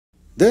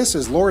This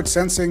is Lord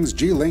Sensing's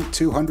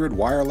G-Link-200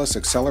 wireless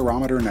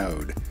accelerometer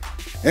node.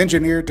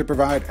 Engineered to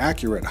provide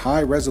accurate,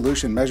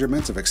 high-resolution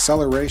measurements of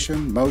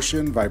acceleration,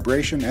 motion,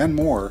 vibration, and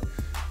more,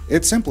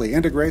 it simply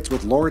integrates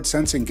with Lord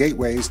Sensing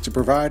gateways to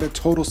provide a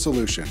total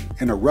solution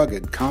in a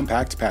rugged,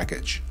 compact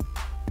package.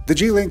 The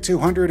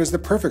G-Link-200 is the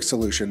perfect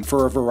solution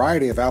for a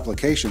variety of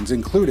applications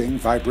including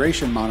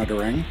vibration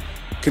monitoring,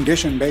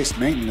 condition-based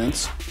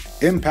maintenance,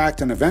 impact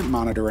and event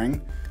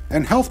monitoring,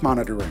 and health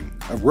monitoring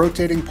of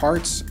rotating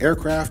parts,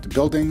 aircraft,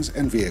 buildings,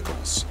 and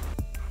vehicles.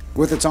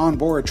 With its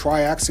onboard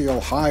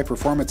triaxial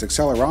high-performance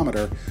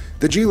accelerometer,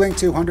 the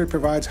G-Link-200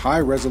 provides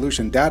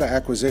high-resolution data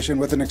acquisition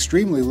with an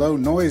extremely low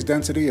noise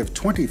density of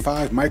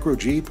 25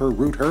 micro-G per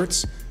root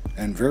hertz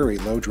and very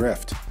low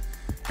drift.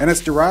 And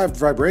its derived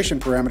vibration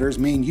parameters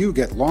mean you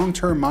get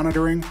long-term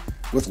monitoring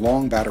with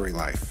long battery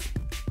life.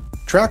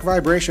 Track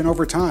vibration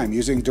over time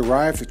using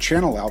derived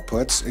channel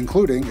outputs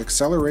including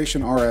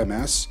acceleration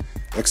RMS,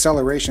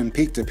 acceleration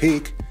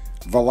peak-to-peak,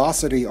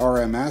 velocity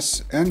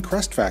RMS, and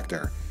crest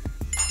factor.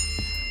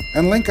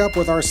 And link up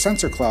with our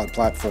Sensor Cloud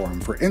platform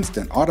for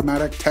instant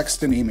automatic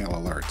text and email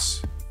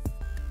alerts.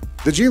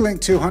 The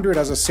G-Link-200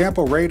 has a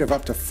sample rate of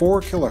up to 4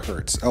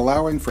 kHz,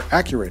 allowing for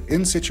accurate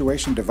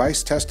in-situation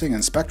device testing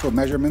and spectral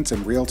measurements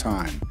in real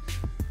time.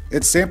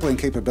 Its sampling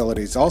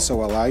capabilities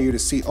also allow you to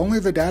see only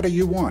the data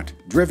you want,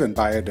 driven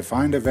by a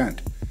defined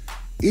event.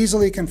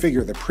 Easily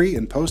configure the pre-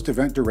 and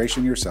post-event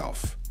duration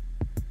yourself.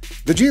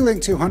 The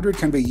G-Link-200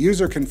 can be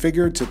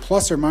user-configured to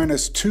plus or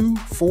minus 2,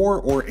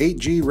 4, or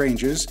 8G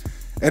ranges,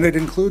 and it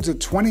includes a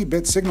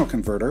 20-bit signal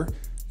converter,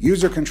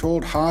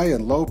 user-controlled high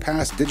and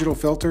low-pass digital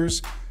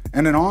filters,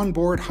 and an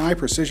onboard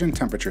high-precision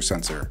temperature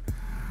sensor.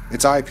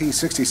 Its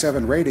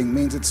IP67 rating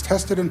means it's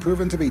tested and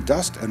proven to be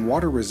dust and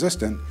water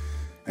resistant,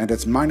 and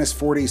its minus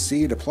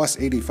 40°C to plus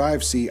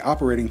 85°C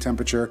operating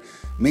temperature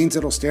means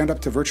it'll stand up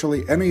to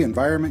virtually any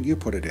environment you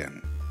put it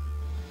in.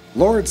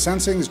 Lord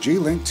Sensing's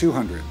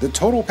G-Link-200, the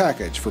total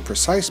package for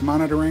precise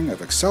monitoring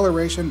of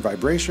acceleration,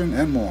 vibration,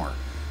 and more.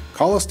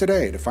 Call us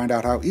today to find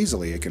out how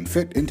easily it can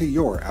fit into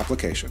your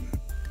application.